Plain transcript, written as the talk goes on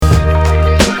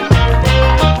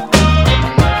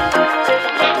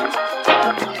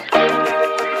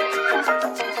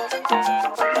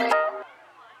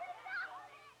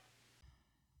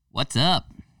What's up?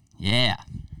 Yeah.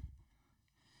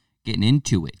 Getting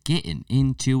into it.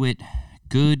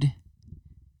 Good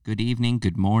evening,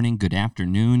 good morning, good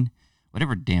afternoon,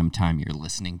 whatever damn time you're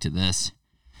listening to this.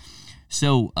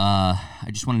 So, I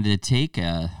just wanted to take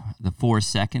the 4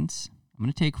 seconds. I'm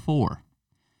going to take 4.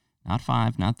 Not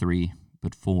 5, not 3,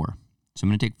 but 4. So I'm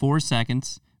going to take 4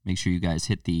 seconds. Make sure you guys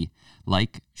hit the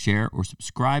like, share, or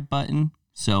subscribe button.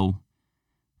 So,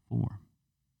 4,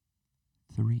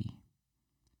 3,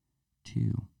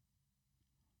 2,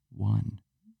 1.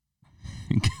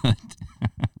 Good.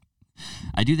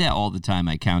 I do that all the time.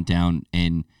 I count down,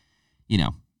 and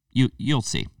you'll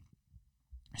see.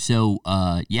 So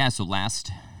so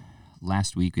last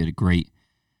week we had a great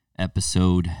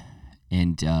episode,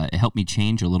 and it helped me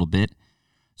change a little bit.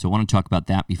 So I want to talk about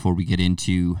that before we get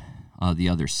into the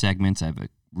other segments. I have a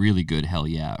really good hell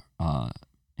yeah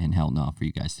and hell no for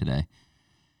you guys today.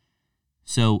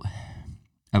 So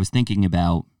I was thinking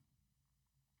about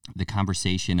the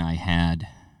conversation I had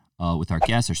with our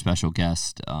special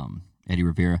guest, Eddie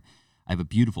Rivera. I have a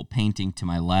beautiful painting to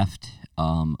my left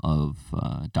of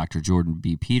Dr. Jordan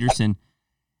B. Peterson,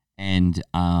 and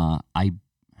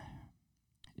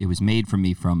it was made for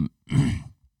me from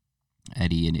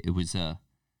Eddie, and it's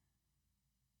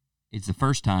the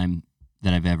first time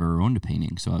that I've ever owned a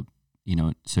painting. So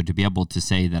so to be able to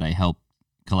say that I helped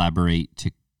collaborate to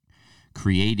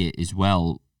create it as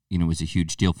well, was a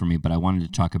huge deal for me. But I wanted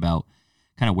to talk about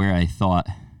kind of where I thought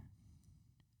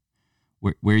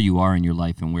where you are in your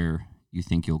life and where you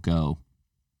think you'll go.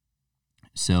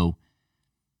 So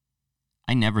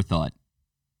I never thought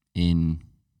when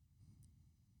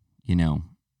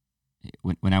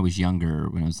I was younger,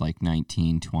 when I was like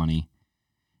 19, 20,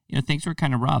 things were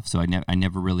kind of rough. So I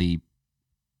never really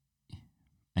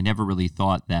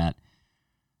thought that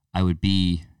I would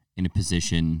be in a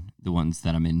position, the ones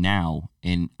that I'm in now.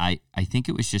 And I think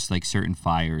it was just like certain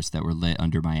fires that were lit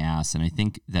under my ass. And I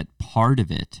think that part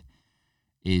of it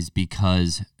is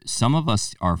because some of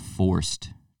us are forced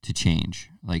to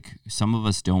change. Like, some of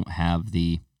us don't have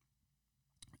the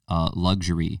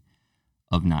luxury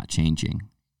of not changing.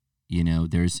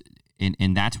 There's,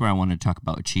 and that's where I want to talk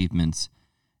about achievements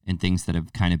and things that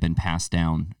have kind of been passed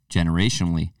down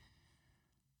generationally.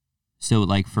 So,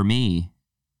 like, for me,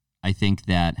 I think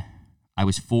that I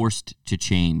was forced to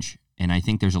change. And I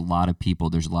think there's a lot of people,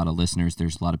 there's a lot of listeners,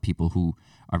 there's a lot of people who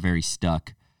are very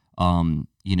stuck.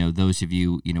 Those of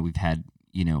you, we've had,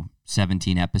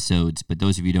 17 episodes, but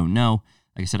those of you who don't know,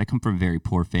 like I said, I come from a very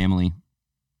poor family.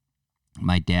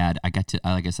 My dad, like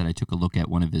I said, I took a look at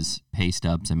one of his pay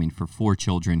stubs. I mean, for 4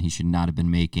 children, he should not have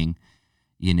been making,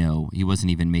 he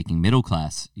wasn't even making middle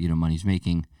class, money. He's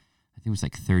making, I think it was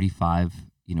like $35,000,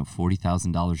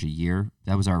 $40,000 a year.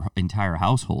 That was our entire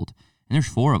household. And there's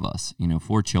 4 of us,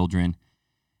 4 children.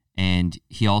 And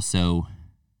he also,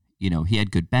 he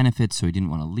had good benefits, so he didn't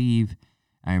want to leave.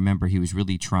 I remember he was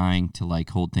really trying to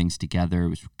hold things together. It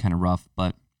was kind of rough.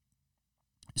 But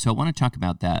so I want to talk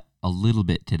about that a little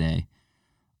bit today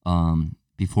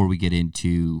before we get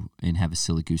into and have a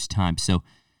silly goose time. So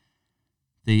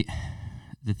the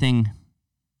thing,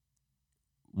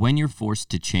 when you're forced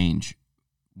to change,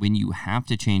 when you have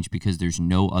to change because there's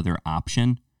no other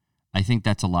option, I think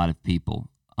that's a lot of people.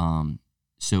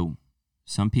 So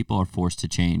some people are forced to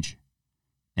change,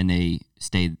 and they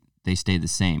stay the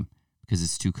same because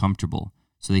it's too comfortable.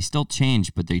 So they still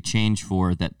change, but they change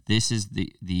for that. This is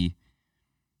the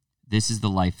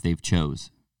life they've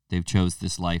chose. They've chose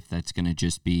this life that's going to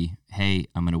just be, hey,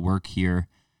 I'm going to work here.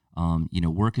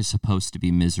 Work is supposed to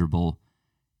be miserable.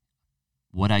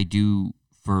 What I do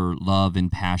for love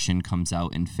and passion comes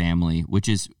out in family, which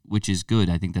is good.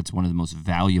 I think that's one of the most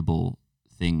valuable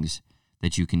things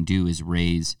that you can do is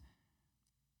raise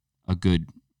a good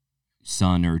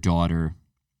son or daughter.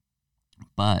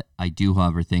 But I do,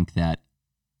 however, think that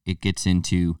it gets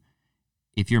into,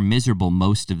 if you're miserable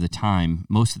most of the time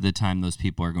those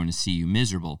people are going to see you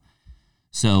miserable.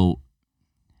 So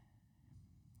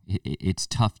it's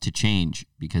tough to change,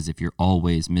 because if you're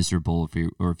always miserable,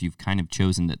 if you've kind of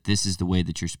chosen that this is the way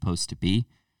that you're supposed to be,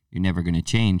 you're never going to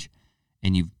change,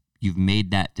 and you've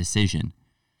made that decision.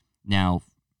 Now,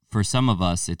 for some of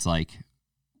us, it's like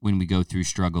when we go through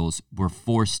struggles, we're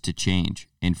forced to change.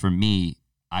 And for me,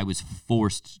 I was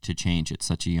forced to change at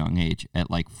such a young age. At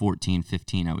 14,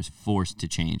 15, I was forced to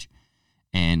change.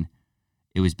 And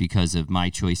it was because of my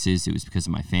choices. It was because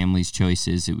of my family's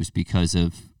choices. It was because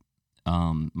of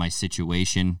my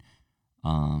situation.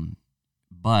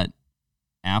 But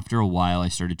after a while, I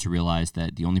started to realize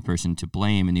that the only person to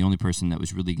blame and the only person that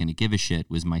was really going to give a shit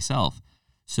was myself.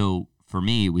 So for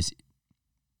me, it was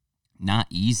not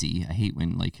easy. I hate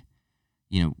when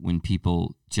when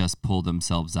people just pull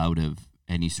themselves out of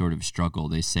any sort of struggle,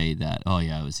 they say that, oh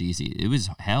yeah, it was easy. It was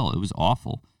hell. It was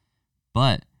awful.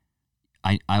 But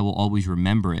I will always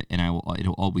remember it, and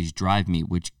it'll always drive me,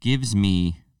 which gives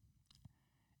me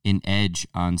an edge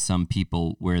on some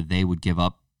people where they would give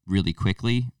up really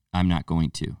quickly. I'm not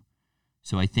going to.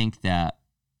 So I think that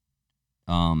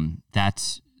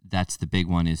that's the big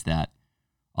one, is that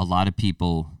a lot of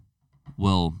people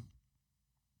will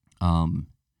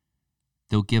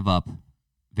they'll give up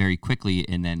very quickly,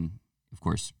 and then of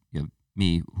course you have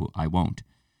me, who I won't.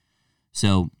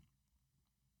 So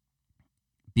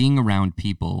being around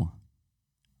people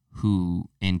who,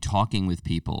 and talking with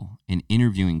people and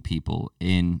interviewing people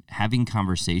and having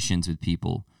conversations with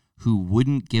people who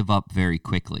wouldn't give up very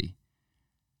quickly,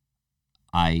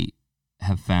 I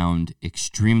have found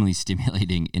extremely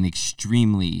stimulating and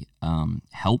extremely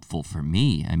helpful for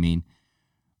me. I mean,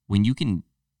 when you can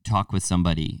talk with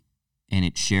somebody and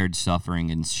it's shared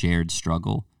suffering and shared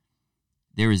struggle,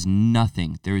 there is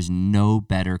no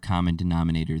better common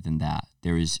denominator than that.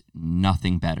 There is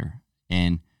nothing better.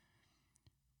 And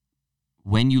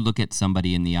when you look at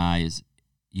somebody in the eyes,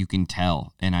 you can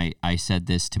tell. And I said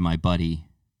this to my buddy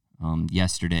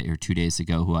yesterday or 2 days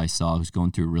ago, who I saw, who's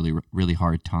going through a really, really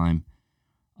hard time,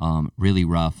 really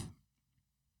rough.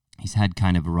 He's had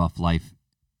kind of a rough life,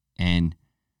 and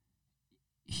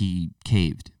he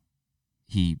caved.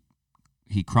 He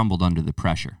crumbled under the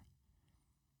pressure.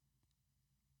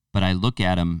 But I look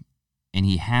at him, and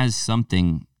he has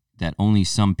something that only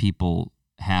some people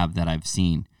have that I've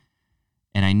seen.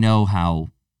 And I know how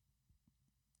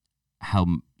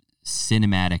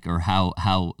cinematic, or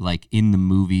how like in the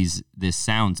movies this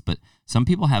sounds, but some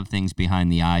people have things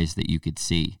behind the eyes that you could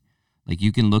see. Like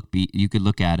you could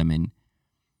look at him, and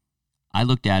I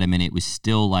looked at him, and it was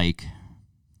still like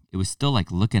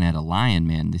looking at a lion,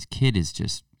 man. This kid is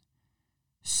just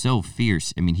so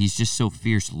fierce. I mean, he's just so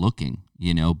fierce looking,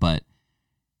 but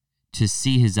to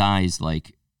see his eyes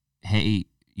like, hey,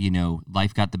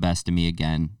 life got the best of me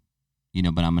again,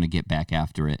 but I'm going to get back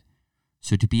after it.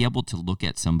 So to be able to look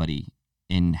at somebody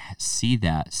and see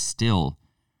that still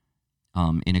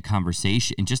in a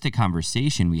conversation, in just a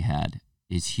conversation we had,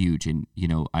 is huge. And,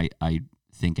 I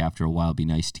think after a while it'd be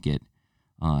nice to get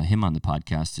him on the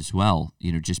podcast as well,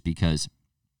 just because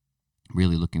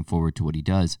really looking forward to what he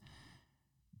does.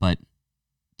 But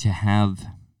to have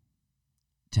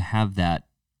that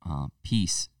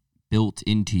piece built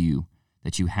into you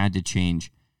that you had to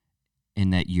change,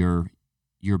 and that you're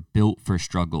built for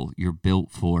struggle, you're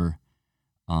built for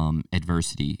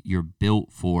adversity, you're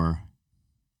built for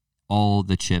all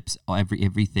the chips,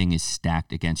 everything is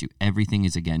stacked against you, everything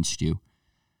is against you.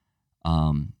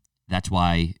 That's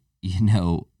why,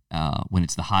 when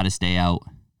it's the hottest day out,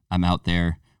 I'm out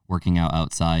there working out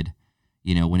outside.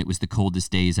 When it was the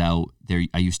coldest days out there,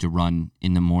 I used to run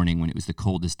in the morning when it was the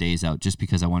coldest days out, just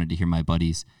because I wanted to hear my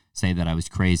buddies say that I was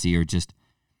crazy, or just,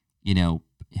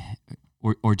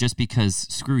 or just because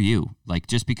screw you, like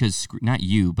just because not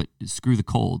you, but screw the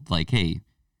cold. Like, hey,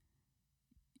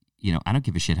 I don't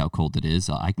give a shit how cold it is.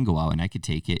 I can go out and I could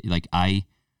take it. Like I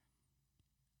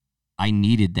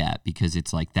needed that, because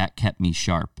it's like that kept me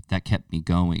sharp. That kept me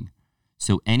going.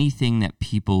 So anything that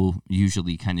people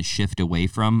usually kind of shift away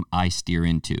from, I steer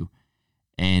into.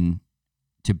 And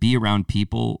to be around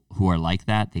people who are like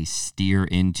that, they steer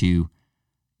into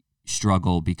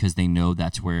struggle, because they know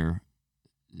that's where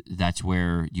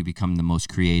you become the most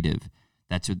creative.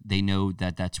 They know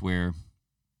that's where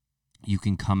you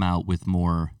can come out with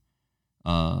more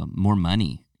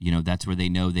money. That's where they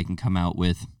know they can come out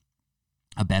with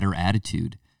a better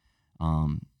attitude.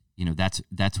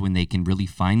 That's when they can really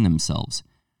find themselves.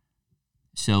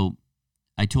 So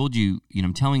I told you,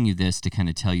 I'm telling you this to kind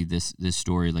of tell you this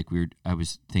story. Like I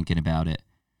was thinking about it.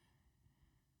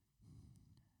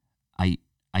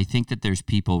 I think that there's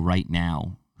people right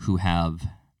now who have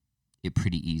it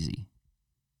pretty easy.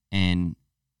 And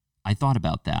I thought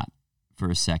about that for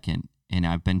a second. And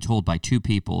I've been told by two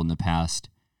people in the past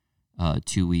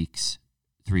 2 weeks,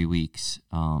 3 weeks,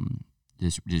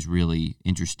 this really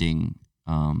interesting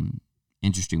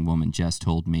woman, Jess,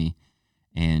 told me,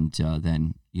 and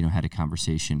then had a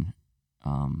conversation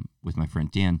with my friend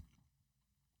Dan.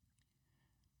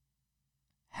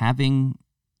 Having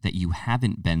that you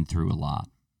haven't been through a lot,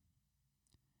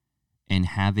 and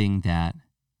having that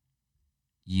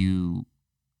you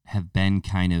have been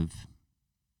kind of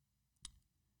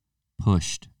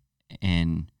pushed,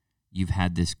 and you've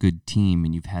had this good team,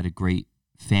 and you've had a great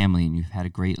family, and you've had a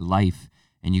great life,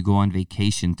 and you go on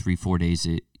vacation 3-4 days,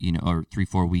 or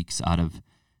 3-4 weeks out of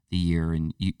the year,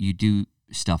 and you do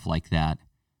stuff like that.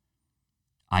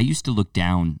 I used to look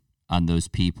down on those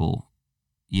people.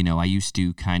 You know, I used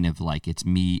to kind of like it's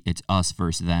me, it's us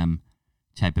versus them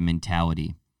type of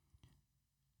mentality.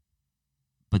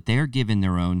 But they're given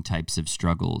their own types of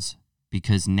struggles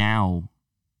because now,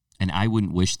 and I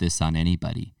wouldn't wish this on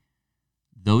anybody,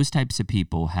 those types of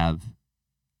people have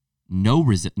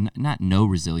not no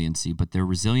resiliency, but their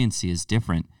resiliency is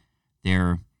different.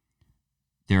 Their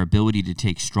ability to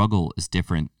take struggle is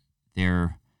different.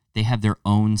 They have their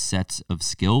own sets of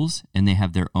skills and they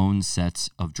have their own sets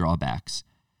of drawbacks.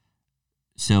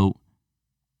 So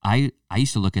I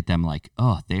used to look at them like,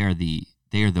 oh, they are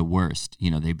the worst. You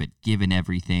know, they've been given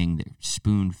everything. They're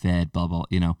spoon fed, blah, blah.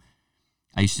 You know,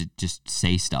 I used to just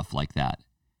say stuff like that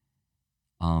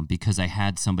because I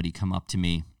had somebody come up to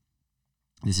me.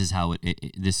 This is how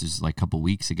this is like a couple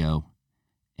weeks ago.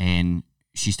 And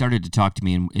she started to talk to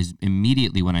me, and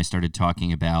immediately when I started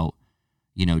talking about,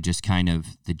 you know, just kind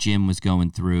of the gym was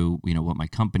going through, you know, what my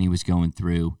company was going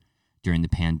through during the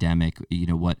pandemic, you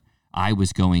know, what I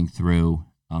was going through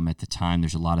at the time.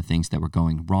 There's a lot of things that were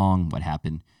going wrong. What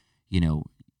happened, you know,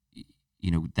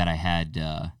 that I had,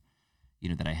 that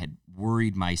I had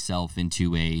worried myself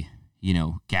into a, you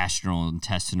know,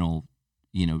 gastrointestinal,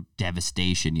 you know,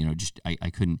 devastation, you know, just I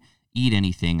couldn't eat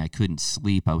anything. I couldn't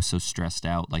sleep. I was so stressed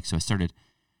out. Like, so I started,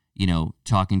 you know,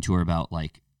 talking to her about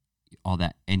like all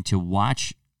that, and to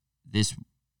watch this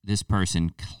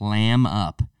person clam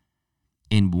up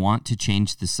and want to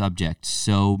change the subject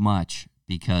so much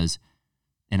because,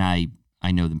 and I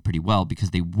know them pretty well,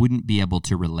 because they wouldn't be able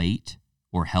to relate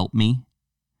or help me.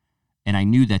 And I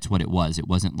knew that's what it was. It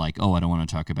wasn't like, oh, I don't want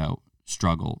to talk about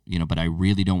struggle, you know, but I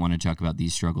really don't want to talk about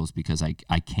these struggles because I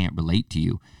can't relate to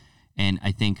you. And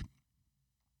I think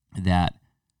that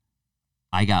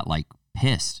I got like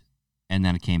pissed, and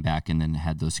then I came back and then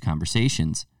had those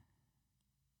conversations.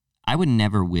 I would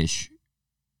never wish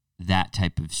that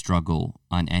type of struggle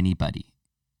on anybody,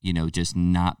 you know, just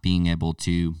not being able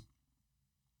to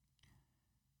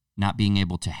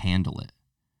handle it.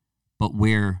 But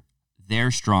where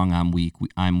they're strong, I'm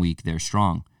weak, they're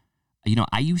strong. You know,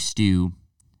 I used to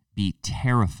be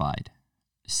terrified,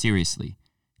 seriously,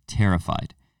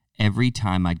 terrified. Every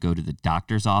time I'd go to the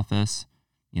doctor's office,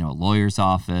 you know, a lawyer's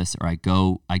office, or I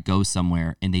go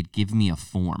somewhere and they'd give me a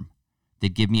form.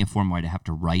 They'd give me a form where I'd have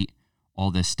to write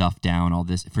all this stuff down, all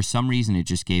this. For some reason, it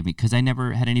just gave me, because I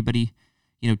never had anybody,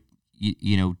 you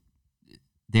know,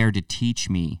 there to teach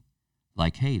me,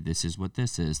 like, hey, this is what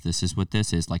this is. This is what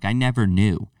this is. Like, I never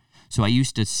knew. So I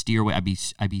used to steer away. I'd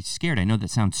be scared. I know that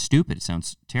sounds stupid. It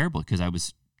sounds terrible because I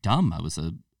was dumb. I was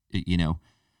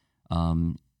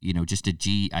just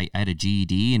I had a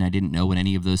GED and I didn't know what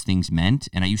any of those things meant.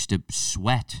 And I used to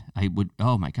sweat. I would,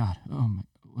 oh my God,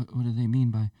 what do they mean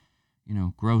by, you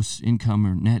know, gross income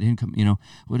or net income? You know,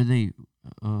 what do they,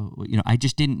 you know, I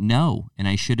just didn't know, and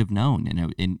I should have known.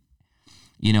 And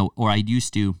you know, or I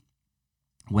used to,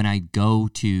 when I go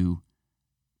to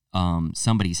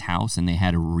somebody's house and they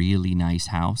had a really nice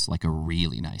house, like a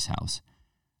really nice house,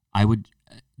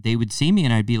 they would see me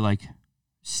and I'd be like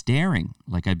staring,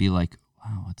 like I'd be like,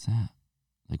 wow, what's that?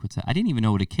 Like, what's that? I didn't even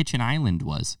know what a kitchen island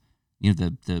was. You know,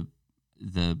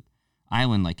 the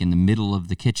island like in the middle of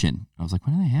the kitchen. I was like,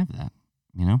 why do they have that?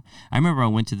 You know, I remember I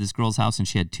went to this girl's house and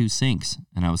she had 2 sinks,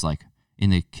 and I was like in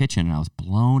the kitchen and I was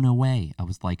blown away. I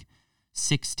was like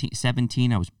 16,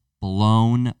 17. I was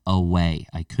blown away.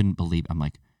 I couldn't believe it. I'm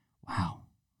like, wow.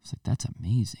 I was like, that's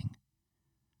amazing.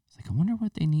 It's like, I wonder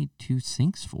what they need 2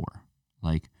 sinks for.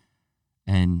 Like,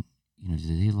 and you know,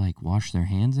 do they like wash their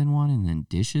hands in one and then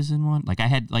dishes in one? Like I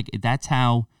had like, that's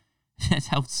how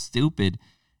stupid,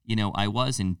 you know, I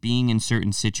was, and being in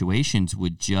certain situations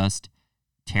would just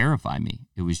terrify me.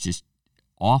 It was just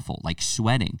awful, like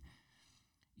sweating,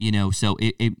 you know, so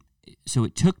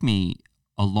it took me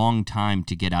a long time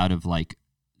to get out of like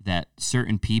that.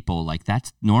 Certain people, like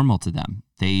that's normal to them.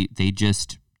 They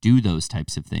just do those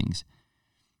types of things.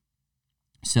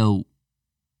 So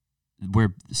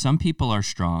where some people are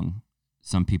strong,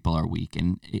 some people are weak,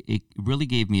 and it really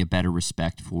gave me a better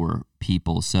respect for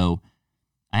people. So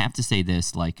I have to say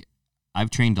this, like I've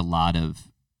trained a lot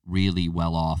of really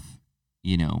well off,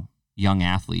 you know, young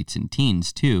athletes and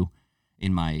teens too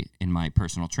in my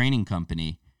personal training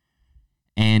company.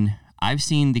 And I've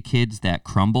seen the kids that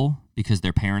crumble because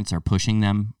their parents are pushing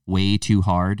them way too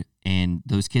hard, and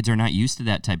those kids are not used to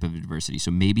that type of adversity. So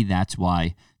maybe that's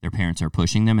why their parents are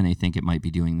pushing them and they think it might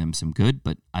be doing them some good,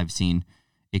 but I've seen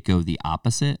it go the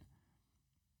opposite.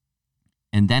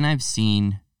 And then I've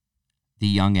seen the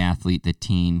young athlete, the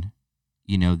teen,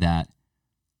 you know, that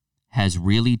has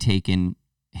really taken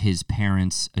his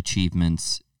parents'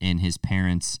 achievements and his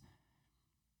parents'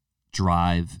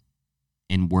 drive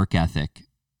and work ethic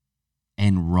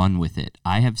and run with it.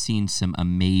 I have seen some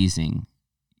amazing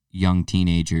young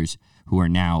teenagers who are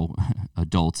now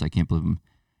adults. I can't believe them,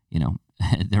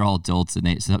 they're all adults,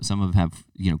 and some of them have,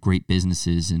 great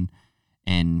businesses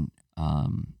and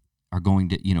are going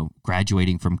to,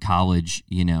 graduating from college,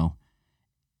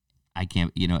 I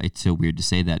can't, it's so weird to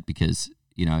say that because,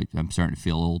 I'm starting to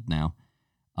feel old now.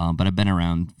 But I've been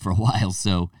around for a while.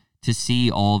 So to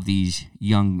see all of these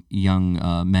young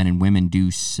men and women do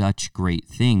such great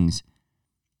things,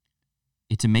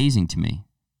 it's amazing to me.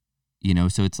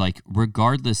 So it's like,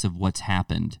 regardless of what's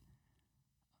happened,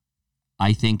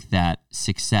 I think that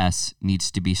success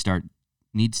needs to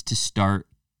start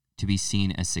to be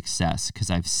seen as success, because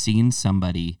I've seen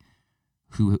somebody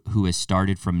who has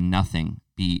started from nothing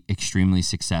be extremely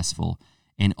successful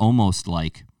and almost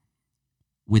like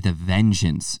with a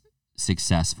vengeance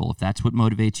successful. If that's what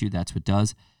motivates you, that's what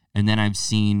does. And then I've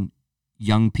seen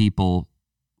young people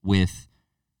with,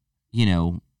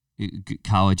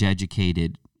 college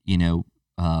educated,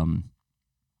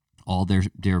 all their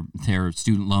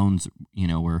student loans,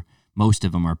 or most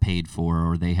of them are paid for,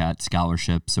 or they had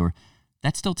scholarships, or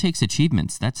that still takes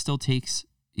achievements. That still takes,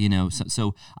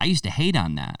 so I used to hate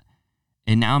on that.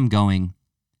 And now I'm going,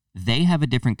 they have a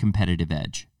different competitive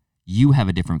edge. You have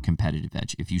a different competitive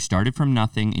edge. If you started from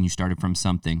nothing and you started from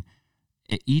something,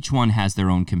 each one has their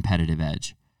own competitive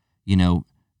edge. The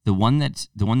one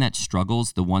that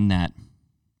struggles, the one that,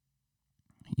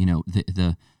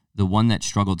 the one that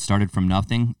struggled, started from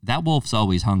nothing, that wolf's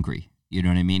always hungry. You know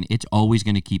what I mean? It's always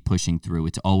going to keep pushing through.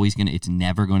 It's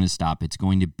never going to stop. It's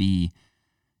going to be,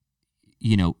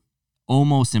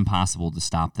 almost impossible to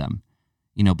stop them.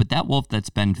 But that wolf that's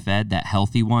been fed, that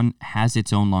healthy one, has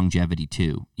its own longevity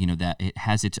too. That it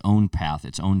has its own path,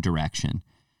 its own direction.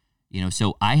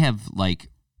 So I have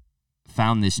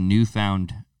found this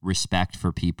newfound respect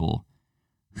for people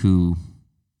who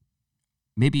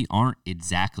maybe aren't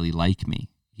exactly like me.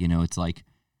 It's like,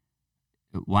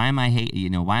 why am I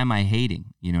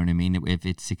hating? You know what I mean? If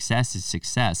it's success is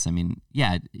success. I mean,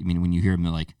 yeah. I mean, when you hear them,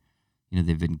 they're like,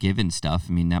 they've been given stuff.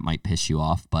 I mean, that might piss you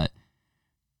off, but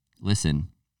listen,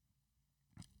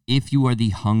 if you are the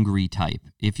hungry type,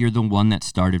 if you're the one that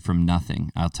started from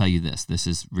nothing, I'll tell you this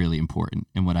is really important.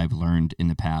 And what I've learned in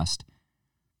the past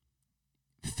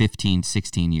 15,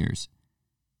 16 years,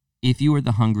 if you are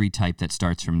the hungry type that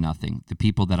starts from nothing, the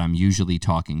people that I'm usually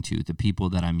talking to, the people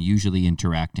that I'm usually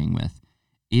interacting with,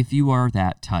 if you are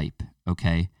that type,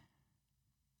 okay,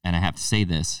 and I have to say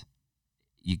this,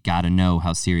 you got to know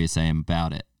how serious I am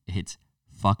about it. It's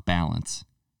fuck balance.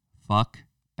 Fuck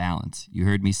balance. You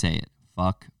heard me say it.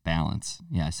 Fuck balance.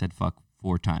 Yeah, I said fuck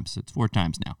 4 times. So it's 4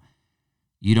 times now.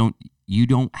 You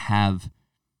don't have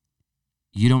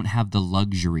the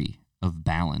luxury of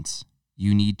balance.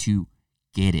 You need to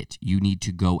get it. You need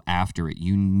to go after it.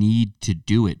 You need to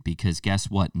do it, because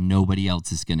guess what? Nobody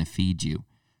else is going to feed you.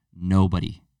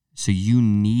 Nobody. So you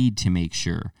need to make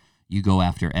sure you go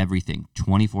after everything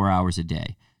 24 hours a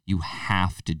day. You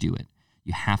have to do it.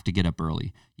 You have to get up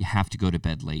early. You have to go to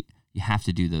bed late. You have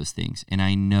to do those things. And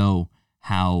I know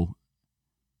how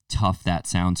tough that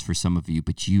sounds for some of you,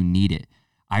 but you need it.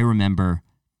 I remember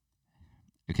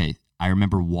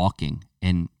walking,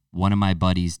 and one of my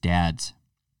buddy's dads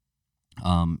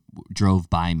drove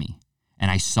by me,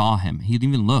 and I saw him. He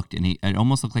even looked, and it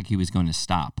almost looked like he was going to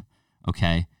stop,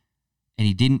 okay? And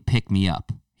he didn't pick me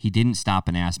up. He didn't stop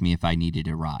and ask me if I needed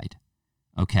a ride,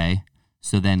 okay?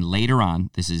 So then later on,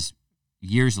 this is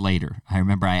years later, I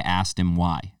remember I asked him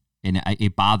why, and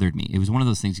it bothered me. It was one of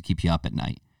those things that keep you up at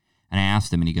night. And I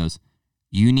asked him, and he goes,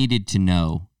 you needed to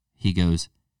know, he goes,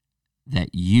 that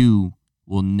you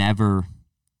never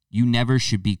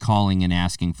should be calling and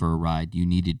asking for a ride. You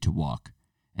needed to walk.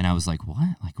 And I was like,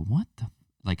 what? Like, what the?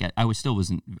 Like, I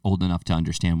wasn't old enough to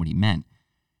understand what he meant.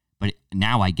 But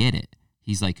now I get it.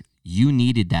 He's like, you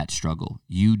needed that struggle.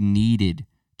 You needed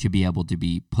to be able to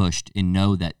be pushed and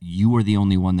know that you are the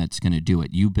only one that's going to do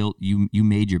it. You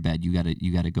made your bed. You got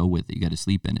to go with it. You got to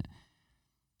sleep in it.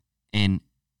 And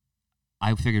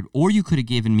I figured, or you could have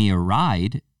given me a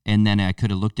ride, and then I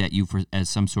could have looked at you as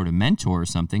some sort of mentor or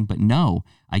something. But no,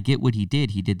 I get what he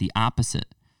did. He did the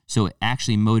opposite. So it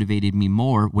actually motivated me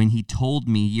more when he told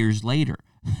me years later.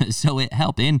 So it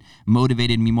helped and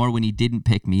motivated me more when he didn't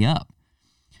pick me up.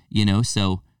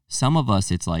 So some of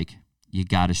us, it's like, you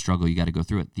got to struggle. You got to go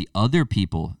through it. The other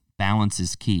people, balance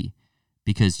is key,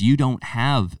 because you don't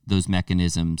have those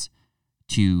mechanisms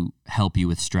to help you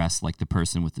with stress like the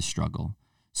person with the struggle.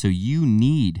 So you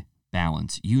need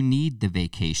balance. You need the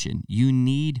vacation. You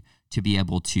need to be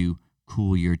able to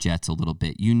cool your jets a little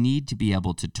bit. You need to be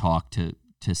able to talk to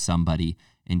somebody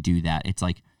and do that. It's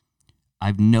like,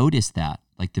 I've noticed that.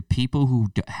 Like the people who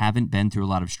haven't been through a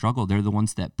lot of struggle, they're the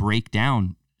ones that break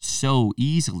down so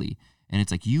easily. And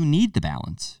it's like, you need the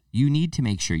balance. You need to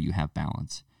make sure you have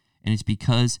balance. And it's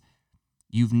because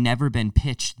you've never been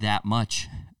pitched that much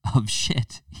of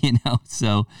shit, you know?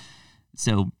 So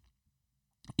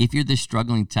if you're the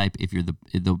struggling type, if you're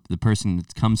the person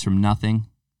that comes from nothing,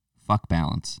 fuck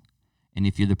balance. And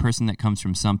if you're the person that comes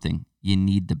from something, you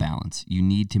need the balance. You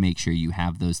need to make sure you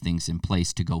have those things in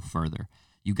place to go further.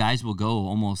 You guys will go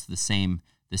almost the same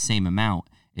amount.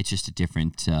 It's just a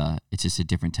different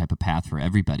type of path for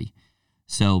everybody.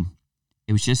 So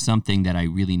it was just something that I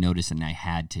really noticed, and I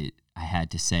had to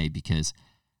say, because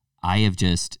I have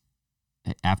just,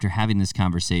 after having this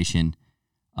conversation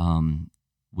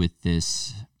with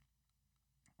this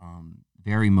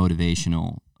very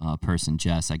motivational person,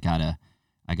 Jess, I gotta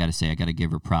say, I gotta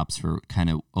give her props for kind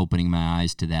of opening my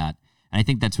eyes to that, and I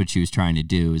think that's what she was trying to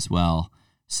do as well.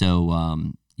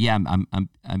 So yeah, I'm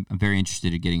very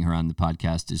interested in getting her on the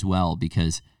podcast as well,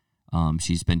 because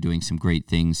she's been doing some great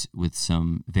things with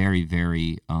some very,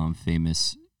 very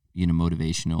famous,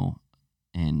 motivational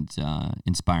and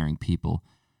inspiring people.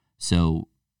 So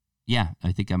yeah,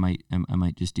 I think I might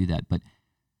just do that. But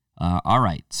all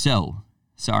right, so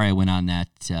sorry I went on that.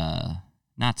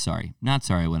 Not sorry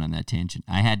I went on that tangent.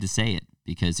 I had to say it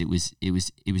because it was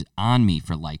on me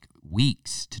for like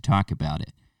weeks to talk about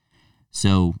it.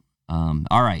 So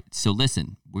all right, so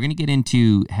listen, we're going to get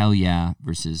into hell yeah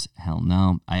versus hell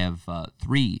no. I have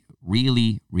 3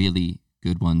 really, really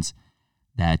good ones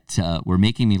that were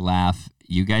making me laugh.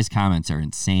 You guys' comments are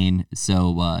insane.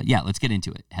 So yeah, let's get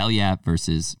into it. Hell yeah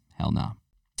versus hell no.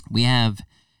 We have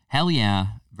hell yeah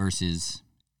versus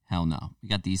hell no. We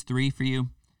got these 3 for you.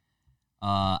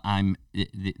 The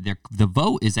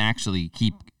vote is actually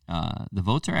the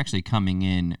votes are actually coming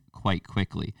in quite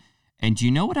quickly. And do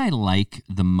you know what I like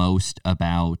the most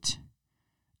about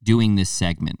doing this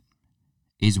segment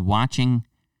is watching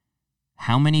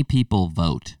how many people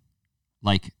vote.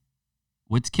 Like,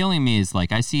 what's killing me is,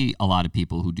 like, I see a lot of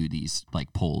people who do these,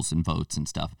 like, polls and votes and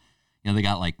stuff. They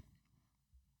got, like,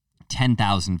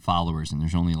 10,000 followers, and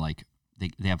there's only, like, they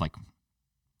have, like,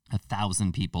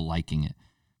 1,000 people liking it.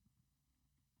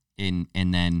 And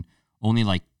then only,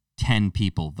 like, 10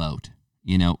 people vote.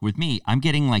 With me, I'm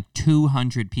getting like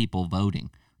 200 people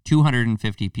voting,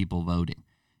 250 people voting.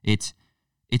 It's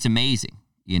amazing,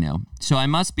 So I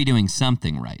must be doing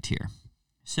something right here.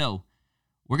 So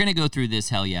we're going to go through this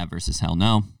hell yeah versus hell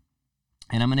no.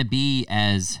 And I'm going to be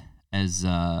as honest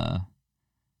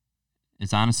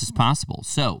as possible.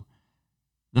 So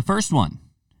the first one,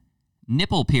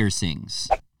 nipple piercings.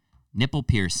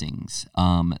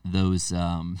 Those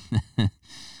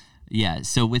yeah,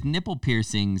 so with nipple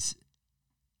piercings,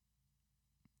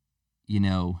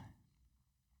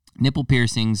 nipple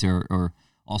piercings or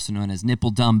also known as nipple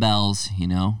dumbbells,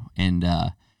 and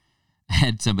I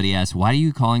had somebody ask, why are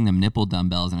you calling them nipple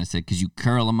dumbbells? And I said, because you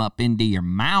curl them up into your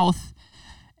mouth.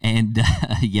 And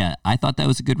yeah, I thought that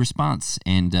was a good response,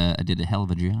 and I did a hell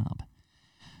of a job.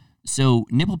 So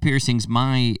nipple piercings,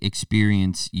 my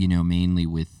experience, mainly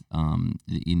with,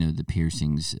 the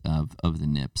piercings of the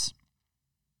nips.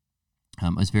 I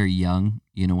was very young,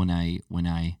 when I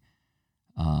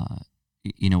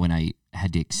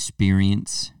had to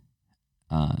experience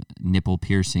nipple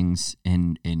piercings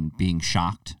and being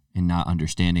shocked and not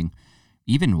understanding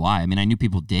even why. I mean, I knew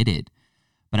people did it,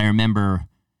 but I remember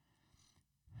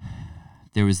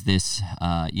there was this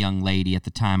young lady at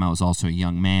the time. I was also a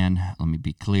young man, let me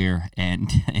be clear,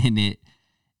 and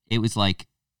it was like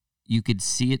you could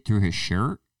see it through his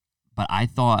shirt, but I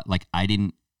thought, like, I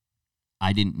didn't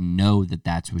know that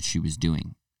that's what she was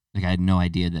doing. Like, I had no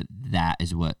idea that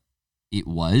is what it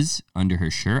was under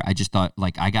her shirt. I just thought,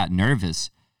 like, I got nervous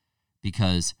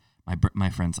because my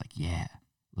friend's like, yeah,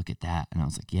 look at that. And I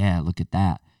was like, yeah, look at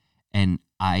that.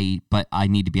 But I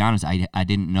need to be honest, I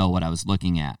didn't know what I was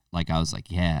looking at. Like, I was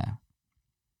like, yeah.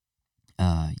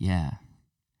 Yeah.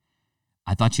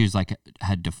 I thought she was like,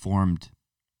 had deformed,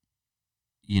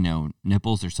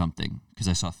 nipples or something. Cause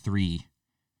I saw 3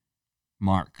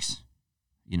 marks,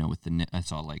 with the, I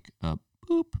saw like a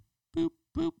boop, boop,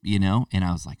 boop, and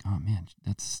I was like, oh man,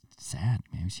 that's sad.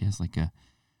 Maybe she has like a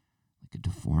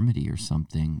deformity or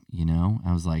something,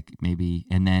 I was like, maybe.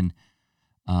 And then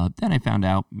I found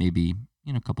out maybe,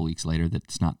 a couple weeks later that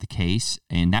it's not the case.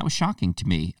 And that was shocking to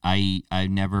me. I've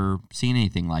never seen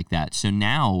anything like that. So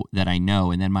now that I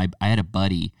know, and then I had a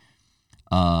buddy,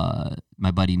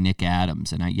 my buddy Nick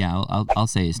Adams, and I'll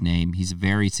say his name. He's a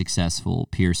very successful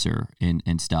piercer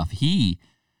and stuff. He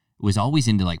was always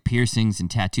into like piercings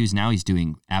and tattoos. Now he's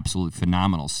doing absolute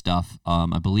phenomenal stuff.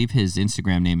 I believe his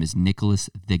Instagram name is Nicholas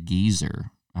the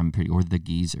Geezer. or the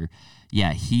geezer.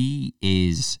 Yeah, he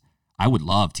is. I would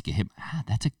love to get him.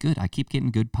 That's a good. I keep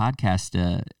getting good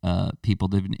podcast people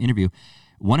to interview.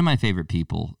 One of my favorite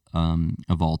people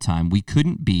of all time. We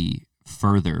couldn't be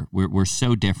further. We're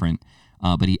so different,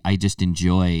 but I just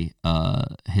enjoy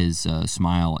his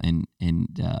smile and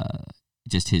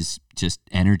just his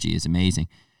energy is amazing.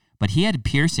 But he had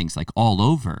piercings like all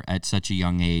over at such a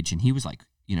young age, and he was like,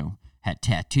 had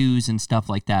tattoos and stuff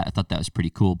like that. I thought that was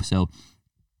pretty cool. So,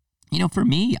 for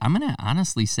me, I'm gonna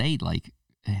honestly say like,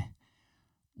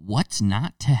 what's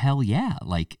not to hell yeah?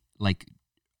 Like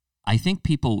I think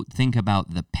people think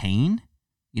about the pain.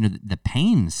 The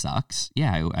pain sucks.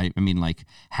 Yeah, I mean, like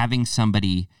having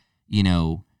somebody,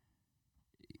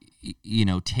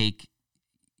 take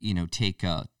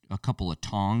a couple of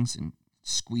tongs and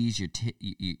squeeze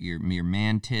your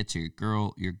man tits or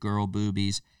your girl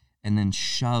boobies, and then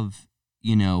shove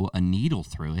a needle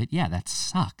through it. Yeah, that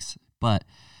sucks. But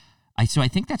I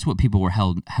think that's what people were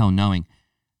hell knowing.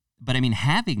 But I mean,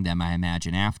 having them, I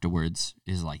imagine afterwards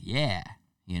is like, yeah.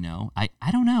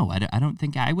 I don't know. I don't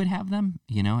think I would have them.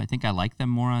 I think I like them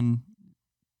more on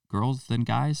girls than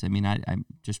guys. I mean, I'm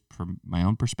just from my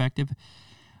own perspective.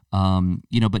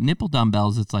 But nipple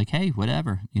dumbbells, it's like, hey,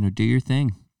 whatever. Do your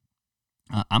thing.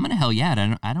 I'm gonna hell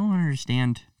yeah. I don't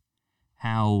understand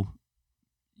how.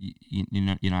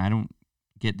 I don't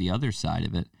get the other side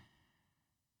of it.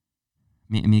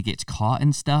 I mean, it gets caught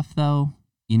and stuff though.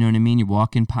 You know what I mean? You're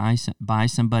walking by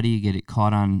somebody, you get it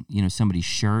caught on, somebody's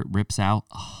shirt, rips out.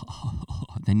 Oh,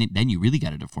 then you really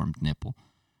got a deformed nipple.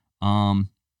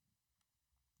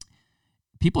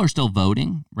 People are still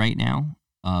voting right now,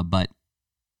 but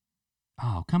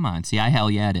oh, come on. See, I hell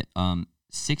yeah it.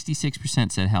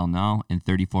 66% said hell no, and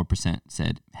 34%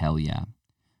 said hell yeah.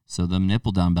 So the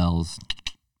nipple dumbbells,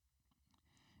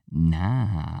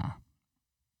 nah.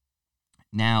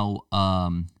 Now,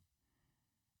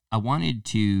 I wanted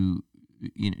to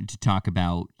talk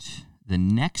about the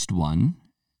next one,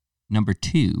 number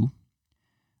 2,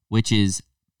 which is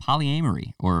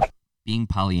polyamory or being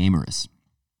polyamorous.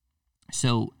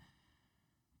 So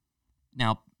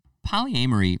now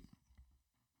polyamory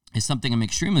is something I'm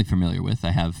extremely familiar with.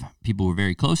 I have people who are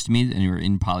very close to me and who are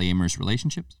in polyamorous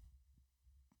relationships.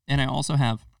 And I also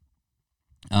have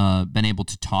been able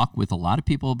to talk with a lot of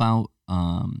people about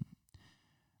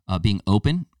being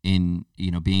open in,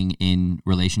 being in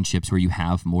relationships where you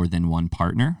have more than one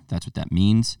partner. That's what that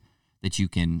means, that you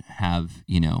can have,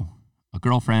 a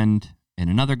girlfriend and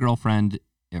another girlfriend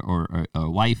or a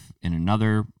wife and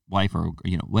another wife or,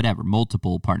 whatever,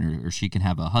 multiple partners, or she can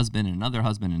have a husband and another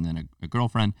husband and then a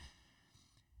girlfriend.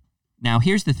 Now,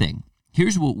 here's the thing.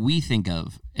 Here's what we think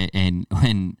of. And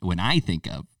when I think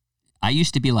of, I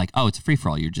used to be like, oh, it's a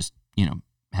free-for-all. You're just,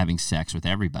 having sex with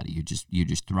everybody. You're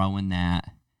just throwing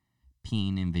that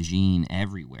peen and vagine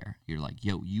everywhere. You're like,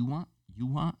 yo, you want,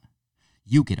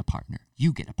 you get a partner,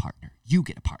 you get a partner, you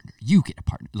get a partner, you get a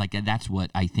partner. Like, that's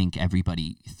what I think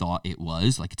everybody thought it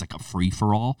was. Like, it's like a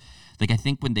free-for-all. Like, I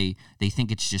think when they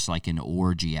think it's just like an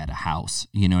orgy at a house,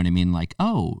 you know what I mean? Like,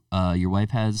 oh, your wife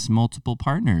has multiple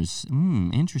partners.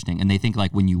 Interesting. And they think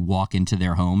like when you walk into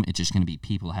their home, it's just going to be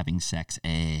people having sex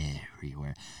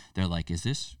everywhere. They're like, is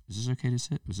this okay to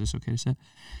sit? Was this okay to sit?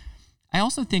 I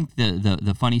also think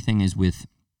the funny thing is with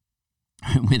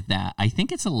that, I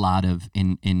think it's a lot of,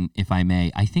 in if I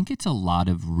may, I think it's a lot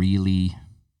of really,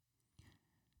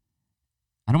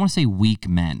 I don't want to say weak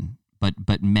men,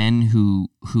 but men who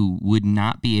would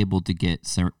not be able to get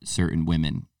certain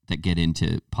women that get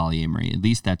into polyamory. At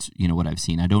least that's, what I've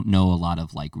seen. I don't know a lot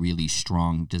of like really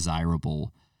strong,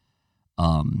 desirable,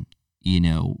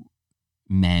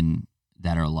 men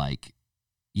that are like,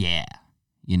 yeah,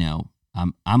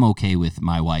 I'm okay with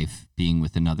my wife being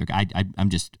with another guy. I'm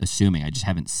just assuming. I just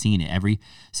haven't seen it. Every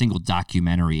single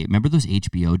documentary. Remember those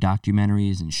HBO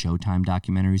documentaries and Showtime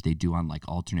documentaries they do on like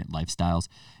alternate lifestyles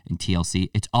and TLC?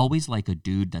 It's always like a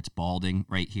dude that's balding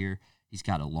right here. He's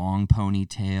got a long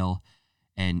ponytail,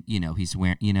 and he's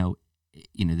wearing.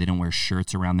 They don't wear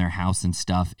shirts around their house and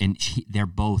stuff. And they're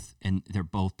both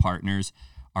partners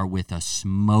are with a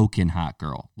smoking hot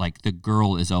girl. Like the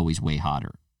girl is always way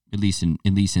hotter. At least in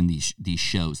these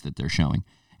shows that they're showing,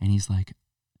 and he's like,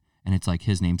 and it's like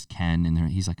his name's Ken, and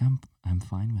he's like, I'm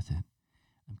fine with it,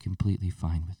 I'm completely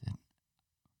fine with it.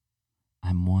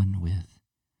 I'm one with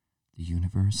the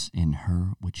universe and her,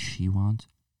 what she wants,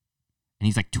 and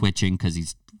he's like twitching because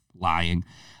he's lying.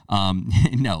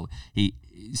 No,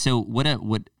 So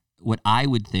what I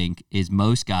would think is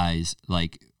most guys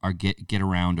like are get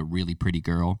around a really pretty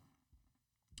girl,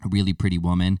 a really pretty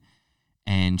woman,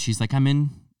 and she's like, I'm in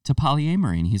to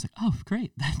polyamory, and he's like, oh,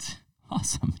 great, that's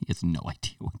awesome. He has no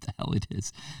idea what the hell it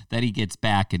is. Then he gets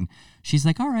back and she's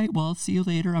like, all right, well, I'll see you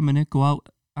later. I'm going to go out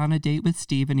on a date with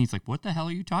Steven. He's like, what the hell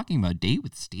are you talking about? Date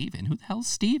with Steven? Who the hell's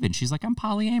Steven? She's like, I'm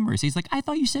polyamorous. He's like, I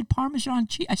thought you said Parmesan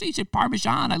cheese. I thought you said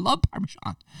Parmesan. I love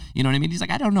Parmesan. You know what I mean? He's like,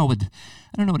 I don't know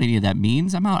what any of that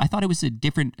means. I'm out. I thought it was a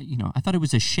different, I thought it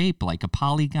was a shape like a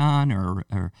polygon or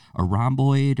a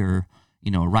rhomboid or,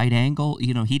 a right angle.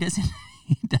 He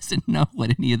doesn't know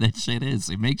what any of that shit is.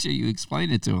 So make sure you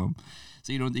explain it to him.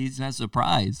 So he's not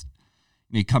surprised.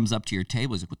 And he comes up to your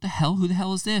table. He's like, what the hell? Who the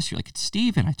hell is this? You're like, it's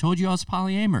Steven. I told you I was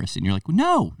polyamorous. And you're like,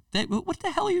 no, what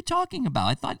the hell are you talking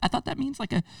about? I thought that means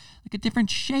like a different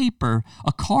shape or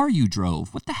a car you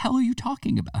drove. What the hell are you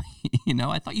talking about?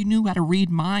 I thought you knew how to read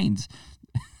minds.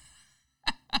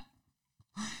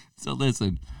 So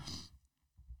listen,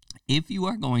 if you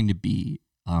are going to be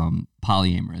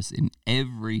polyamorous, in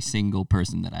every single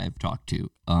person that I have talked to,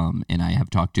 and I have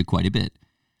talked to quite a bit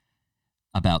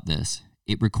about this,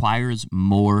 it requires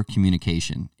more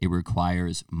communication. It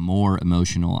requires more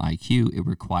emotional IQ. It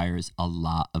requires a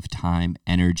lot of time,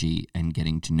 energy, and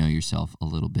getting to know yourself a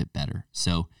little bit better.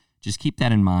 So just keep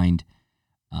that in mind.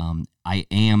 I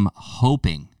am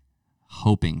hoping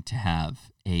to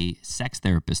have a sex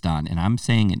therapist on, and I'm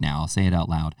saying it now. I'll say it out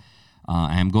loud.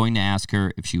 I am going to ask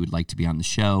her if she would like to be on the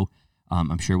show.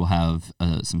 I'm sure we'll have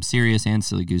some serious and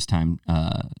silly goose time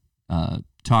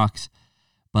talks,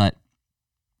 but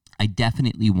I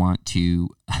definitely want to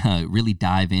really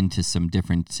dive into some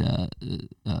different,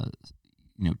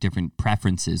 different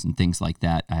preferences and things like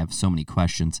that. I have so many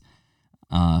questions,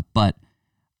 but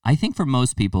I think for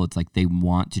most people, it's like they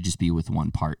want to just be with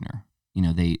one partner.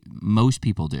 Most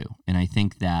people do, and I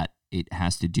think that it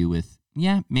has to do with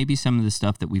maybe some of the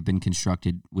stuff that we've been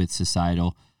constructed with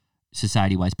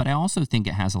society-wise, but I also think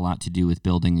it has a lot to do with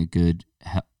building a good,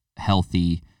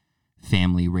 healthy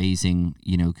family, raising,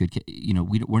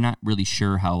 we're not really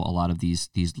sure how a lot of these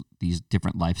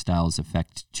different lifestyles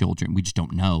affect children. We just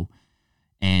don't know.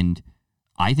 And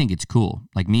I think it's cool.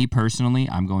 Like me personally,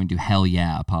 I'm going to hell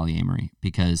yeah polyamory,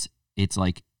 because it's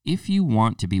like, if you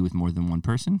want to be with more than one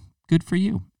person, good for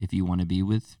you. If you want to be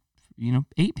with,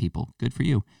 8 people, good for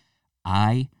you.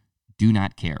 I do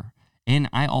not care. And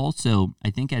I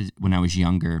think when I was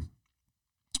younger,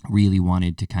 really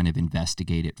wanted to kind of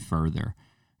investigate it further,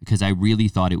 because I really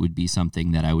thought it would be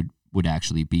something that I would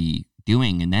actually be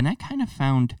doing. And then I kind of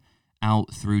found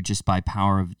out through just by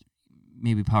power of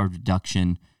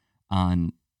deduction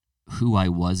on who I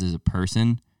was as a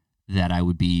person, that I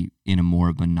would be in a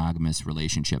more monogamous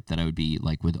relationship, that I would be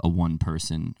like with a one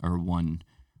person or one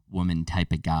woman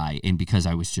type of guy. And because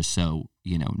I was just so,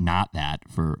 not that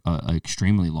for an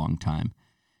extremely long time.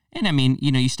 And I mean,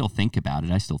 you still think about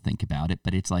it. I still think about it,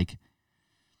 but it's like,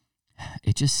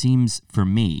 it just seems, for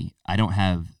me, I don't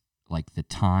have like the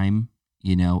time,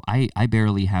 I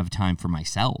barely have time for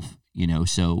myself,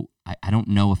 so I don't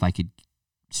know if I could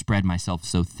spread myself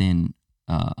so thin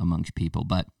amongst people.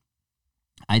 But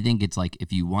I think it's like,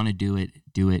 if you want to do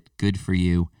it, good for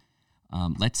you.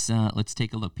 Let's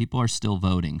take a look. People are still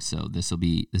voting, so this will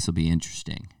be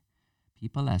interesting.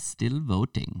 People are still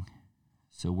voting.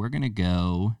 So we're going to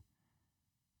go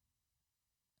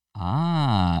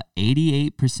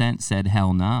 88% said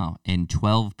hell no, and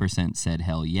 12% said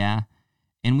hell yeah.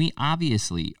 And we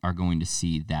obviously are going to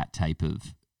see that type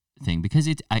of thing, because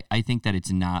I think that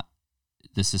it's not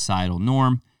the societal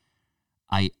norm.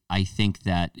 I think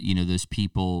that, those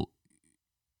people,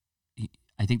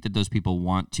 I think that those people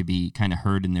want to be kind of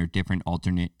heard in their different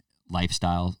alternate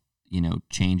lifestyle,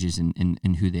 changes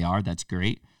in who they are. That's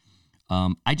great.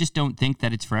 I just don't think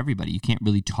that it's for everybody. You can't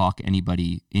really talk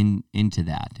anybody into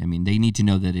that. I mean, they need to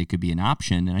know that it could be an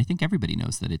option, and I think everybody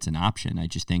knows that it's an option. I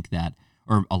just think that,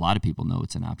 or a lot of people know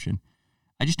it's an option.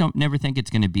 I just never think it's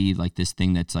going to be like this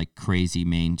thing that's like crazy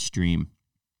mainstream.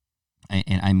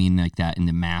 And I mean like that in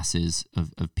the masses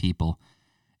of people.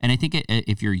 And I think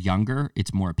if you're younger,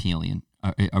 it's more appealing.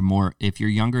 If you're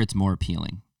younger, it's more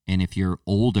appealing. And if you're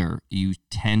older, you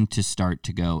tend to start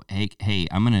to go, hey,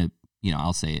 I'm going to,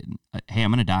 I'll say it. Hey,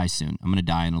 I'm going to die soon. I'm going to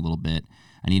die in a little bit.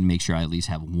 I need to make sure I at least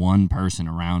have one person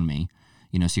around me,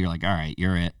 so you're like, all right,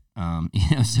 you're it.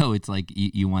 So it's like,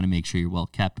 you want to make sure you're well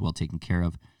kept, well taken care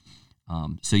of.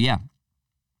 So yeah,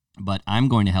 but I'm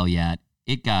going to hell yeah.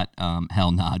 It got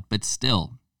hell nod, but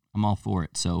still, I'm all for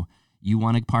it. So you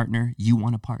want a partner, you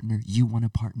want a partner, you want a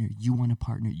partner, you want a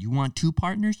partner, you want 2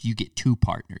 partners, you get 2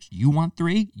 partners. You want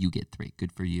 3, you get 3.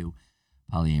 Good for you.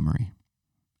 Polyamory.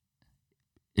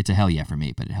 It's a hell yeah for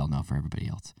me, but a hell no for everybody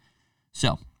else.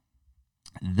 So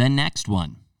the next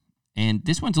one, and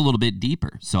this one's a little bit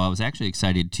deeper. So I was actually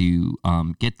excited to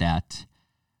get that.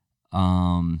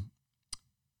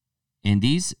 And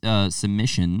these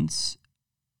submissions,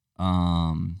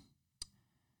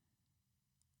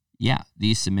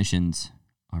 these submissions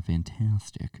are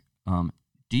fantastic.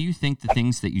 Do you think the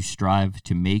things that you strive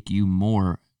to make you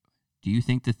more, do you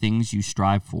think the things you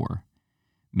strive for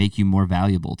make you more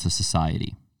valuable to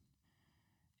society?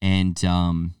 And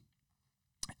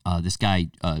this guy,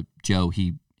 Joe,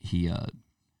 he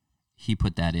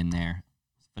put that in there.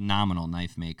 Phenomenal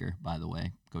knife maker, by the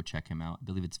way. Go check him out. I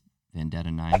believe it's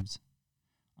Vendetta Knives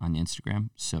on Instagram.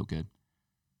 So good.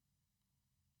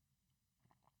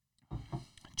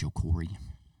 Joe Carey.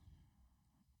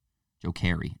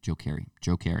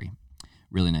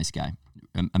 Really nice guy.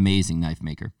 Amazing knife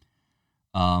maker.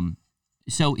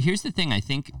 So here's the thing. I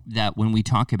think that when we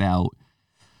talk about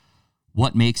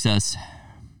what makes us,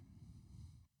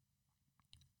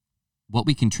 what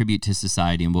we contribute to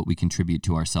society and what we contribute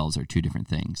to ourselves are two different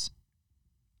things,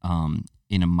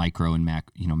 in a micro and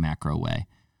macro way.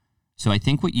 So I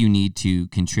think what you need to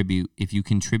contribute, if you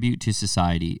contribute to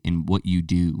society in what you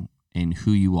do and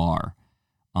who you are,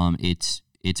 it's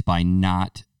by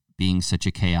not being such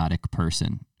a chaotic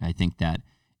person. I think that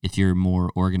if you're more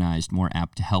organized, more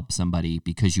apt to help somebody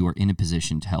because you are in a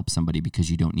position to help somebody because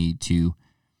you don't need to,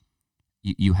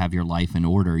 you have your life in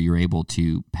order, you're able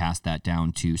to pass that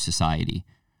down to society.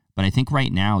 But I think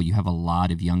right now you have a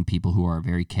lot of young people who are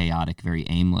very chaotic, very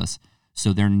aimless.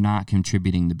 So they're not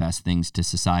contributing the best things to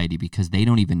society because they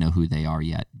don't even know who they are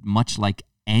yet. Much like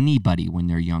anybody when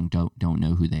they're young don't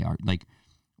know who they are. Like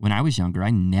when I was younger,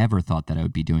 I never thought that I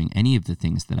would be doing any of the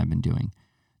things that I've been doing.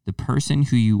 The person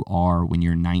who you are when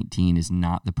you're 19 is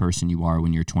not the person you are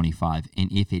when you're 25.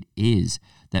 And if it is,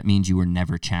 that means you were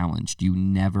never challenged. You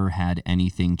never had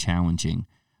anything challenging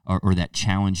or that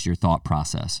challenged your thought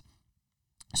process.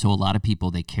 So a lot of people,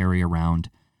 they carry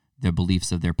around the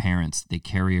beliefs of their parents. They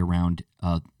carry around,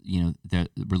 the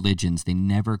religions. They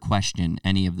never question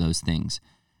any of those things.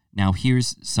 Now,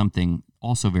 here's something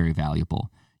also very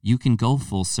valuable. You can go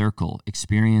full circle,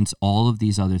 experience all of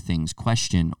these other things,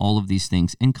 question all of these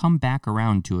things, and come back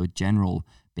around to a general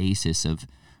basis of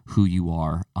who you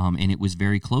are. And it was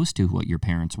very close to what your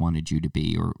parents wanted you to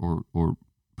be or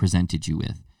presented you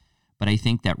with. But I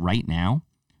think that right now,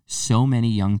 so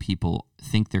many young people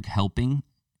think they're helping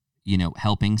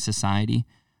society,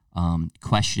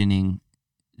 questioning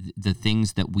the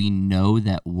things that we know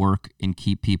that work and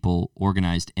keep people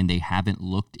organized, and they haven't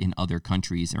looked in other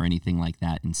countries or anything like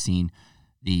that and seen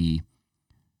the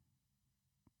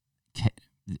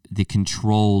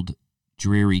controlled,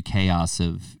 dreary chaos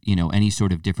of, any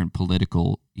sort of different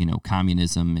political,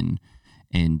 communism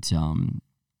and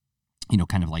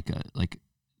kind of like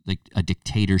a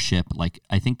dictatorship. Like,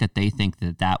 I think that they think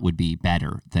that would be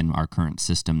better than our current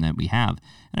system that we have.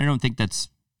 And I don't think that's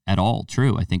at all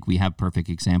true. I think we have perfect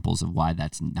examples of why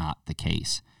that's not the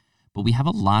case. But we have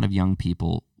a lot of young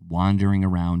people wandering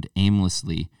around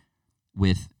aimlessly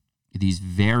with these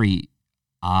very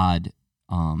odd,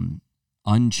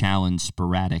 unchallenged,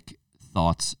 sporadic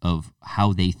thoughts of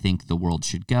how they think the world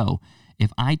should go.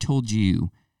 If I told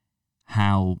you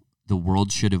how the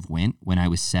world should have went when I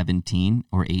was 17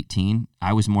 or 18,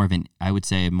 I was more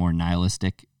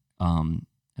nihilistic, I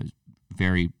was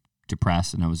very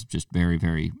depressed, and I was just very,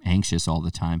 very anxious all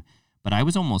the time. But I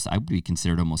would be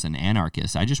considered almost an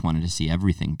anarchist. I just wanted to see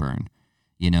everything burn,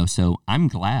 so I'm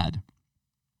glad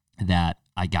that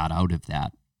I got out of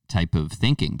that type of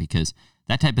thinking, because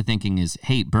that type of thinking is,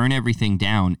 hey, burn everything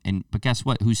down. But guess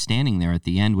what? Who's standing there at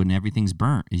the end when everything's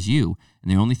burnt is you. And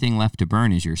the only thing left to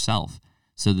burn is yourself.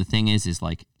 So the thing is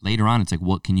like later on, it's like,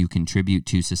 what can you contribute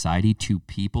to society, to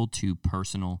people, to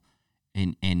personal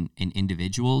and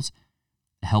individuals?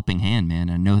 A helping hand, man.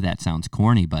 I know that sounds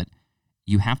corny, but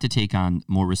you have to take on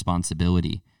more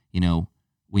responsibility.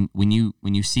 When you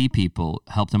see people,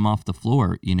 help them off the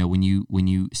floor. When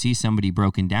you see somebody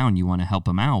broken down, you want to help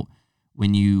them out.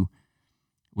 When you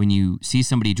see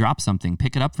somebody drop something,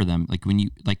 pick it up for them.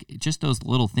 Just those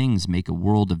little things make a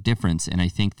world of difference. And I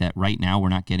think that right now we're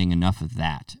not getting enough of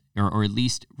that, or at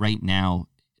least right now,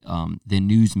 the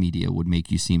news media would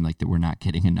make you seem like that we're not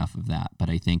getting enough of that.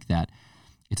 But I think that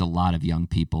it's a lot of young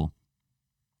people.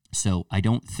 So I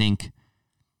don't think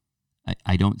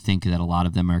that a lot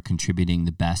of them are contributing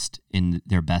the best in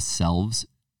their best selves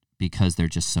because they're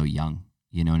just so young.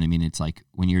 You know what I mean? It's like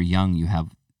when you're young, you have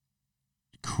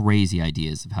crazy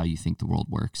ideas of how you think the world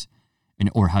works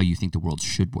or how you think the world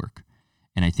should work.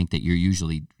 And I think that you're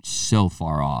usually so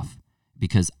far off,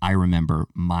 because I remember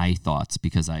my thoughts,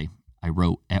 because I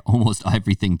wrote almost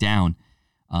everything down,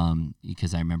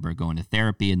 because I remember going to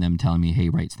therapy and them telling me, hey,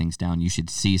 write things down. You should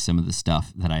see some of the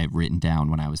stuff that I have written down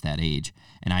when I was that age.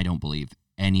 And I don't believe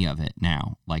any of it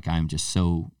now. Like, I'm just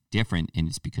so different, and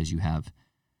it's because you have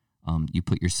you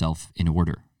put yourself in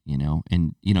order,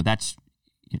 and that's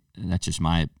just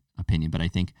my opinion. But I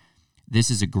think this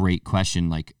is a great question.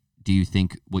 Like, do you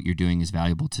think what you're doing is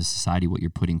valuable to society, what you're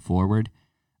putting forward?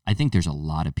 I think there's a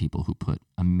lot of people who put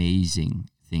amazing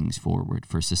things forward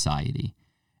for society.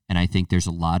 And I think there's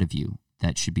a lot of you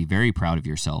that should be very proud of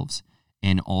yourselves,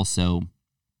 and also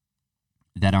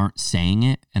that aren't saying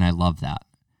it. And I love that.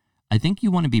 I think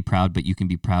you want to be proud, but you can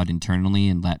be proud internally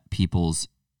and let people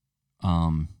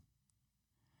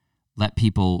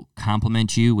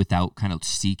compliment you without kind of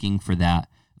seeking for that,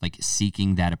 like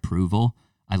seeking that approval.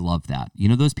 I love that.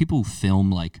 Those people who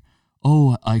film like,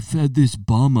 oh, I fed this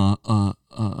bum a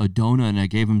donut and I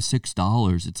gave him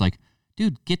 $6. It's like,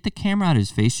 dude, get the camera out of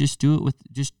his face. Just do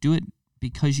it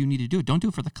because you need to do it. Don't do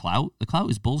it for the clout. The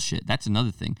clout is bullshit. That's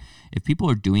another thing. If people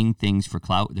are doing things for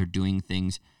clout, they're doing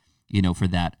things, for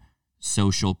that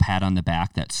social pat on the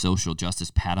back, that social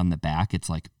justice pat on the back. It's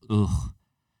like, ugh.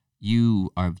 You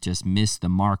have just missed the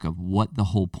mark of what the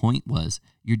whole point was.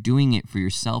 You're doing it for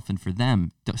yourself and for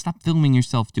them. Stop filming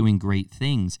yourself doing great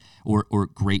things or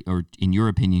in your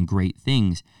opinion, great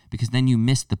things, because then you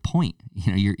miss the point.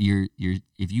 You're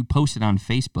if you post it on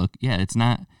Facebook, it's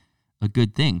not a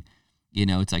good thing.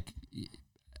 It's like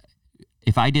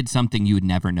if I did something, you would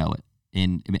never know it.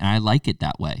 And I like it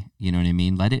that way. You know what I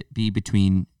mean? Let it be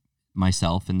between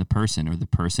myself and the person, or the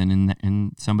person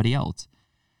and somebody else.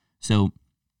 So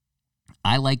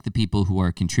I like the people who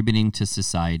are contributing to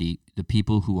society, the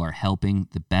people who are helping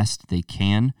the best they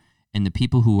can, and the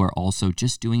people who are also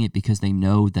just doing it because they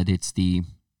know that it's the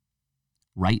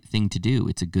right thing to do.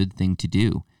 It's a good thing to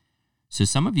do. So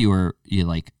some of you are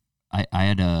like, I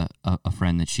had a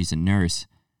friend that she's a nurse,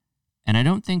 and I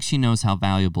don't think she knows how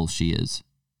valuable she is.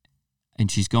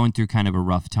 And she's going through kind of a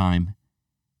rough time.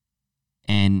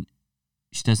 And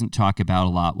she doesn't talk about a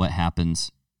lot what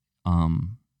happens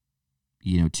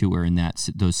to her in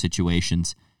those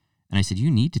situations. And I said,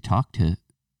 you need to talk to,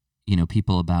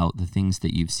 people about the things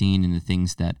that you've seen and the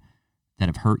things that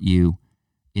have hurt you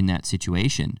in that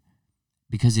situation,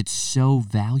 because it's so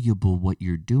valuable what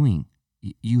you're doing.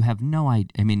 You have no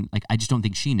idea. I mean, like, I just don't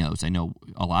think she knows. I know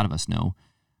a lot of us know,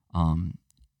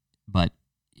 but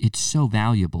it's so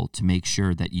valuable to make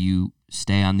sure that you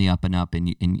stay on the up and up,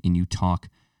 and you talk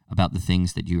about the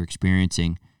things that you're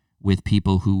experiencing with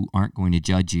people who aren't going to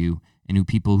judge you, and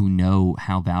people who know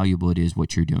how valuable it is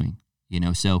what you're doing.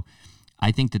 So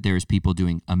I think that there's people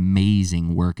doing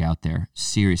amazing work out there,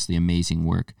 seriously amazing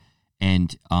work,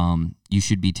 and you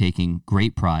should be taking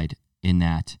great pride in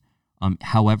that,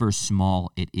 however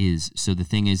small it is. So the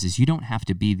thing is you don't have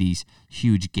to be these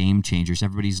huge game changers.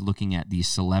 Everybody's looking at these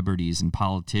celebrities and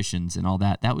politicians and all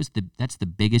that. That's the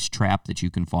biggest trap that you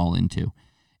can fall into,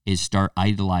 is start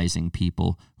idolizing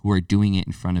people who are doing it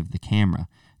in front of the camera.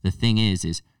 The thing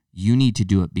is you need to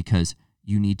do it because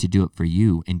you need to do it for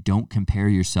you, and don't compare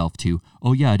yourself to,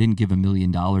 oh yeah, I didn't give $1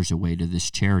 million away to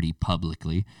this charity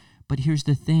publicly. But here's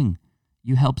the thing.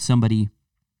 You help somebody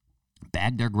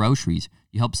bag their groceries.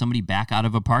 You help somebody back out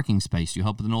of a parking space. You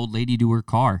help an old lady do her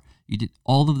car.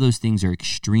 All of those things are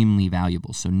extremely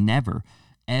valuable. So never,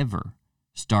 ever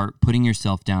start putting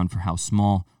yourself down for how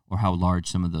small or how large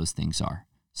some of those things are.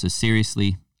 So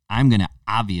seriously, I'm going to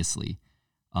obviously,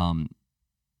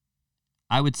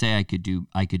 I would say I could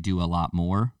do a lot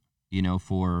more,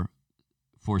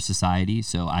 for society.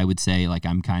 So I would say, like,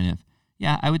 I'm kind of,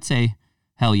 I would say,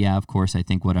 hell yeah, of course. I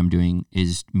think what I'm doing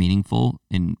is meaningful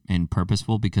and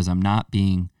purposeful, because I'm not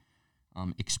being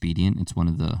expedient. It's one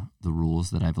of the rules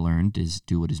that I've learned, is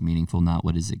do what is meaningful, not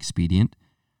what is expedient.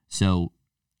 So,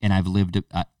 and I've lived,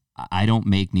 I don't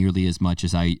make nearly as much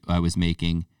as I was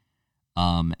making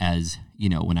as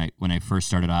when I first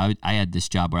started out. I had this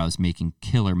job where I was making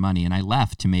killer money, and I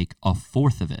left to make a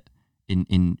fourth of it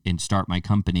in start my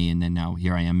company, and then now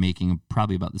here I am making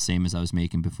probably about the same as I was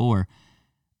making before,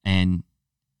 and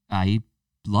I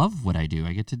love what I do.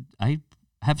 I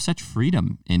have such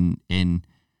freedom, and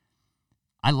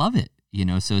I love it,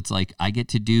 so it's like I get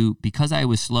to do, because I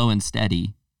was slow and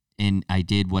steady, and I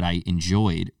did what I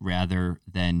enjoyed rather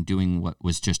than doing what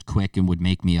was just quick and would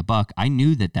make me a buck. I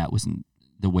knew that wasn't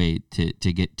the way to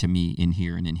get to me in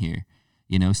here and in here,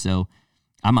 so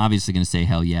I'm obviously going to say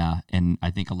hell yeah. And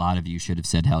I think a lot of you should have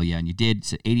said hell yeah. And you did.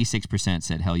 So 86%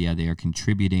 said hell yeah. They are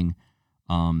contributing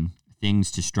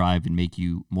things to strive and make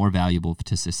you more valuable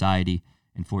to society.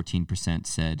 And 14%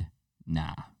 said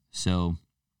nah. So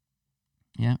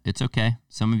yeah, it's okay.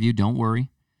 Some of you, don't worry.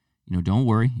 Don't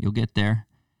worry. You'll get there.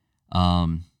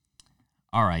 All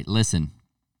right, listen,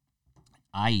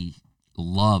 I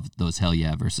loved those hell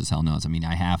yeah versus hell no's. I mean,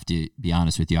 I have to be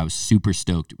honest with you. I was super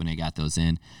stoked when I got those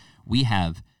in. We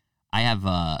have I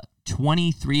have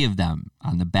 23 of them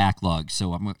on the backlog.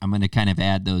 So I'm going to kind of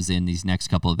add those in these next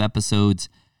couple of episodes.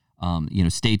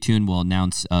 Stay tuned. We'll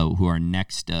announce who our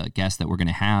next guest that we're going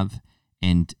to have.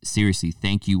 And seriously,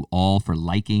 thank you all for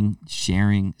liking,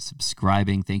 sharing,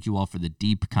 subscribing. Thank you all for the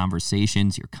deep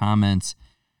conversations, your comments.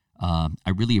 I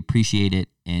really appreciate it.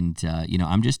 And,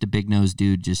 I'm just a big-nosed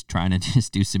dude just trying to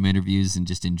just do some interviews and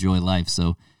just enjoy life.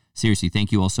 So seriously,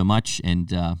 thank you all so much.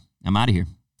 And I'm out of here.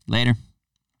 Later.